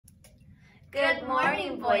Good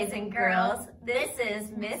morning, boys and girls. This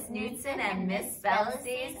is Miss Knutson and Miss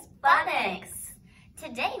Spellacy's Phonics.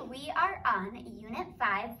 Today we are on Unit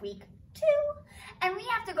 5, Week 2, and we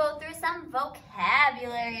have to go through some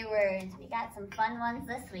vocabulary words. We got some fun ones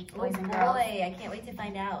this week, boys and girls. Boy, I can't wait to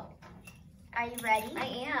find out. Are you ready?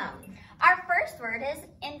 I am. Our first word is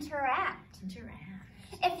interact. Interact.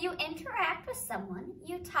 If you interact with someone,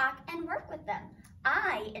 you talk and work with them.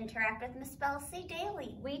 I interact with Miss Spellacy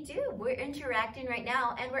daily. We do. We're interacting right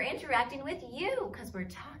now, and we're interacting with you because we're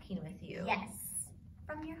talking with you. Yes,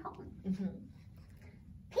 from your home. Mm-hmm.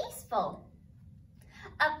 Peaceful.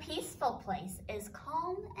 A peaceful place is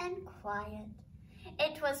calm and quiet.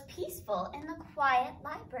 It was peaceful in the quiet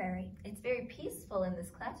library. It's very peaceful in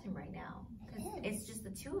this classroom right now. It It's just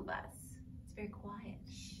the two of us. It's very quiet,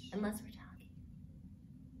 unless we're talking.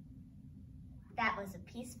 That was a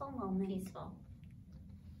peaceful moment. Peaceful.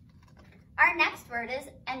 Our next word is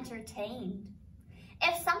entertained.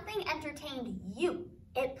 If something entertained you,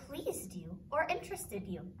 it pleased you or interested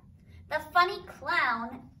you. The funny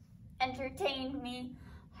clown entertained me.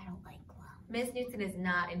 I don't like clowns. Miss Knutson is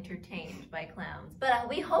not entertained by clowns, but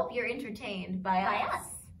we hope you're entertained by us.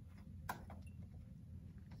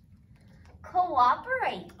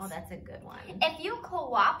 Cooperate. Oh, that's a good one. If you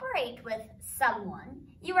cooperate with someone,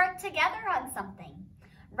 you work together on something.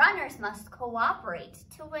 Runners must cooperate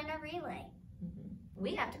to win a relay.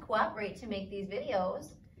 We have to cooperate to make these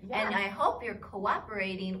videos, Yeah. and I hope you're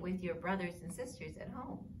cooperating with your brothers and sisters at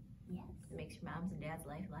home. Yes. It makes your mom's and dad's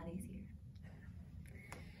life a lot easier.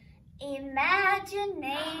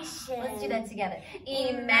 Imagination. Let's do that together.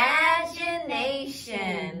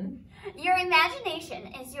 Imagination. Your imagination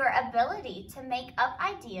is your ability to make up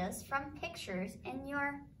ideas from pictures in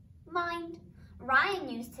your mind. Ryan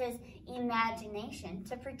used his imagination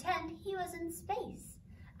to pretend he was in space.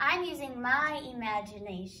 I'm using my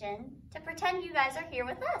imagination to pretend you guys are here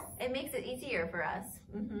with us. It makes it easier for us.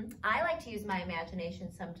 I like to use my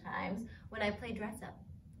imagination sometimes when I play dress up.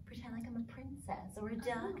 Pretend like I'm a princess or a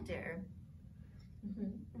doctor.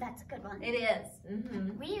 That's a good one. It is.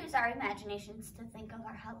 We use our imaginations to think of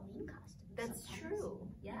our Halloween costumes. That's true.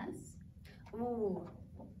 Yes. Ooh,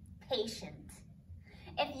 patient.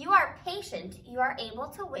 If you are patient, you are able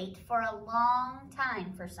to wait for a long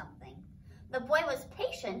time for something. The boy was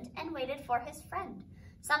patient and waited for his friend.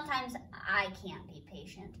 Sometimes I can't be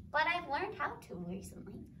patient, but I've learned how to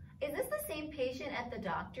recently. Is this the same patient at the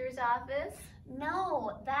doctor's office?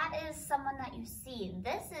 No, that is someone that you see.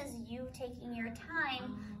 This is you taking your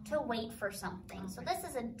time to wait for something. So this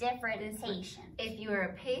is a different patient. If you are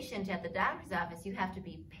a patient at the doctor's office, you have to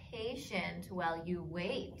be patient while you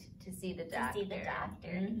wait to see the doctor. To see the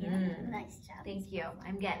doctor. Yeah, nice job. Thank you.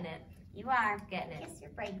 I'm getting it. You are. Getting it. Kiss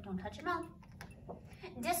your brain. Don't touch your mouth.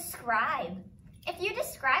 Describe. If you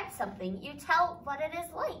describe something, you tell what it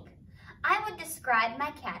is like. I would describe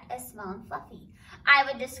my cat as small and fluffy. I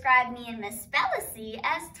would describe me and Miss Spellacy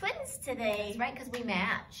as twins today. That's right, because we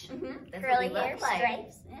match. That's Curly what we hair, look like.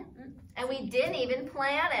 stripes. Yeah. And we didn't even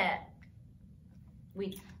plan it.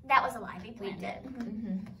 That was a lie. We We planned did. it.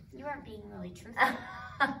 You weren't being really truthful.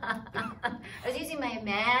 I was using my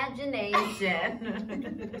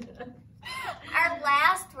imagination. Our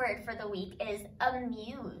last word for the week is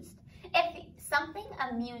amused. If something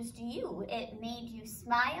amused you, it made you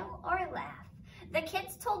smile or laugh. The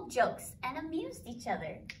kids told jokes and amused each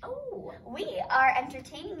other. Oh, We are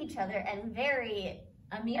entertaining each other and very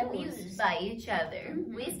amused by each other.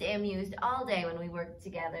 We stay amused all day when we work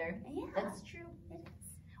together. Yeah. That's true.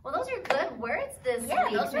 Well, those are good words this week,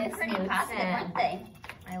 those are Miss pretty Knutson. positive, aren't they?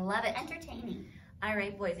 I love it. Entertaining. All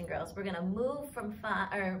right, boys and girls, we're gonna move from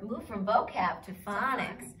vocab to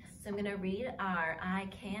phonics. So I'm gonna read our I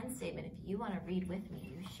can statement. If you want to read with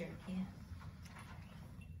me, you sure can.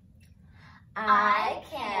 I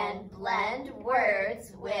can blend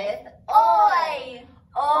words with oi.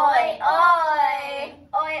 Oi, oi,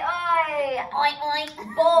 oi, oi. Oi, oi.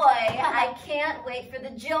 Boy, I can't wait for the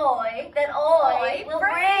joy that oi will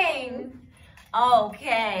bring.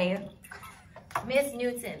 Okay. Miss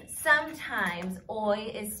Knutson, sometimes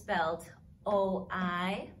oi is spelled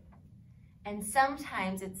O-I, and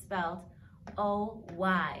sometimes it's spelled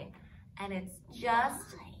O-Y. And it's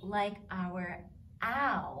just like our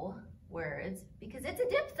ow words because it's a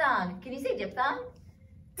diphthong. Can you say diphthong?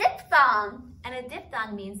 Diphthong. And a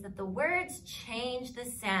diphthong means that the words change the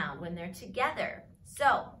sound when they're together.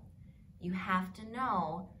 So you have to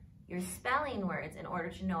know your spelling words in order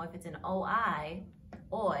to know if it's an O-I,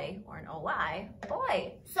 oi, or an O-Y,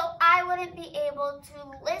 oi. So I wouldn't be able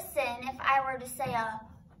to listen if I were to say a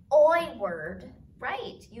oi word.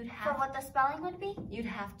 Right. For what the spelling would be? You'd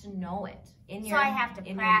have to know it in So your I have to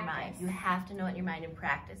in practice. your mind. You have to know it in your mind and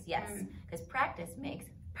practice. Yes, because practice makes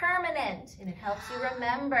permanent and it helps you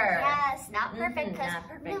remember. Yes, not perfect because not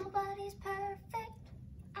perfect. nobody's perfect.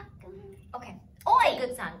 Okay. Oi.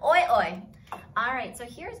 Good song. Oi, oi. All right, so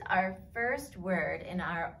here's our first word in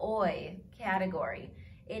our oi category.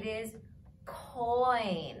 It is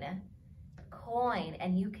coin. Coin,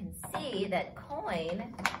 and you can see that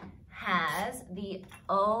coin has the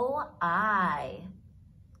O-I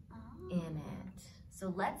in it.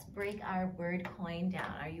 So let's break our word coin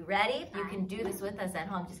down. Are you ready? You can do this with us at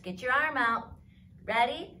home. Just get your arm out.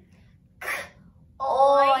 Ready?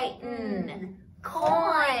 Coin.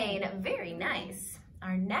 Coin. Very nice.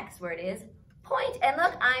 Our next word is point. And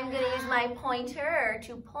look, I'm going to use my pointer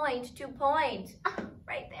to point to point.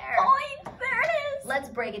 Right there. Point. There it is. Let's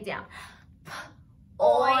break it down.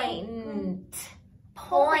 Point.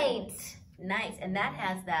 Point. Nice. And that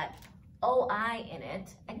has that O-I in it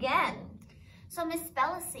again. So Miss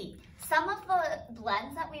Spellacy, some of the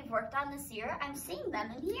blends that we've worked on this year, I'm seeing them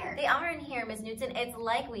in here. They are in here, Miss Newton. It's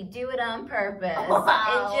like we do it on purpose.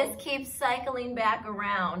 Wow. It just keeps cycling back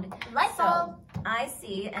around. Light bulb. So I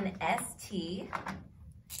see an ST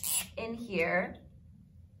in here.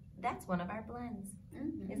 That's one of our blends.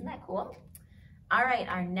 Isn't that cool? All right,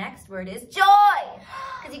 our next word is joy,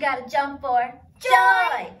 because you got to jump for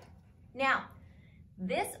joy. Now,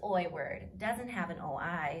 this oi word doesn't have an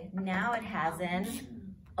OI. Now it has an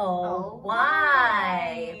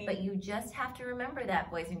OY. But you just have to remember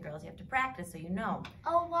that, boys and girls. You have to practice so you know.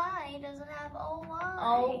 OY doesn't have OY.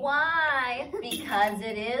 OY, because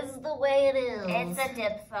it is the way it is. It's a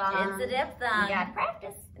diphthong. It's a diphthong. You gotta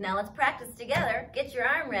practice. Now let's practice together. Get your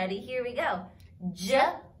arm ready. Here we go.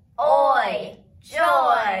 Joy.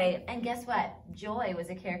 Joy. And guess what? Joy was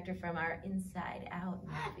a character from our Inside Out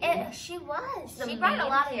movie. She was. The She brought a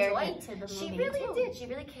lot of main joy character. to the movie. She really too. did. She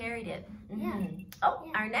really carried it. Yeah. Oh,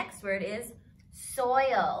 our next word is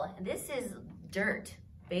soil. This is dirt,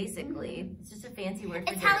 basically. It's just a fancy word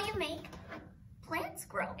for It's dirt. how you make plants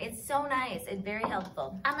grow. It's so nice. It's very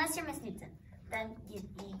helpful. Unless you're Miss Newton, then it's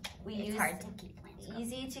hard to keep plants growing.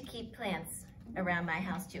 Easy to keep plants around my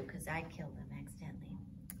house too, because I kill them accidentally.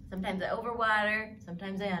 Sometimes I overwater,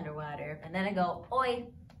 sometimes I underwater, and then I go, oi.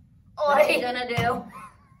 What are you gonna do?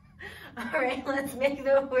 All right, let's make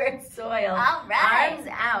the word soil. All right. Arms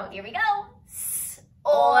out. Here we go.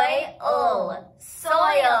 Oil.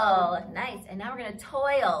 Soil. Nice. And now we're gonna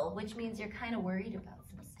toil, which means you're kind of worried about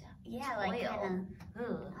some stuff. Yeah, like Toil.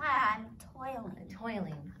 I'm toiling.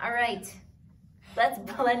 Toiling. All right. Let's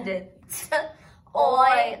blend it.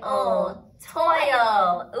 Oil.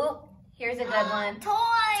 Toil. Oop. Here's a good one. Toys.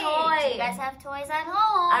 Toys. Do you guys have toys at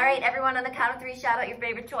home? All right, everyone on the count of 3, shout out your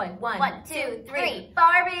favorite toy. 1, 2, 3. 3.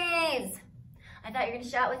 Barbies. I thought you were going to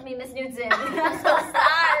shout with me, Miss Newton. I'm so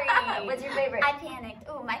sorry. What's your favorite? I panicked.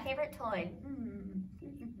 Ooh, my favorite toy.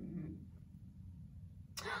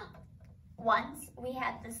 Once we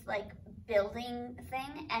had this like building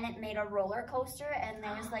thing and it made a roller coaster and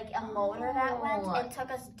there was like a motor that went. It took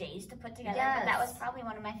us days to put together, but that was probably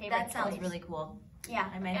one of my favorite That sounds toys. really cool. Yeah,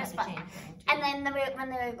 I might it have was to fun. change mine too. And then when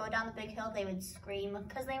they would go down the big hill, they would scream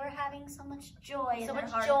because they were having so much joy in So their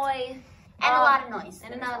much heart. joy. And a lot of noise.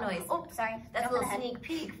 And a lot of noise. Oh, sorry. That's a Jumping little ahead. sneak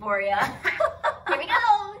peek for you. Here we go.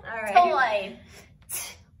 All right. Toy.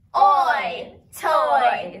 Oi.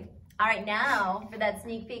 Toy. All right, now for that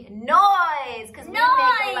sneak peek, noise, because we make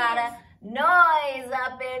a lot of noise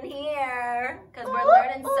up in here, because we're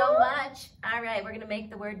learning so much. All right, we're going to make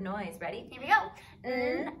the word noise. Ready? Here we go.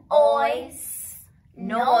 Noise.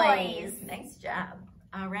 Noise. Nice job.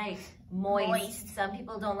 All right, moist. Some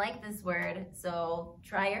people don't like this word, so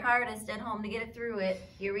try your hardest at home to get it through it.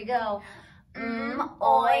 Here we go.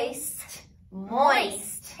 Moist.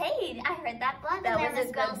 Moist. Hey, I heard that blend. That there, was a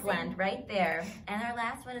Miss good Wilson. blend right there. And our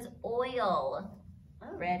last one is oil.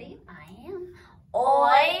 Oh, Ready? I am.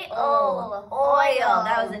 Oil. Oil.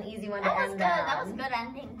 That was an easy one to That was end good. on. That was a good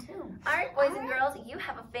ending too. All right, boys and girls, you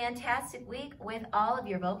have a fantastic week with all of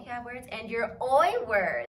your vocab words and your oi words.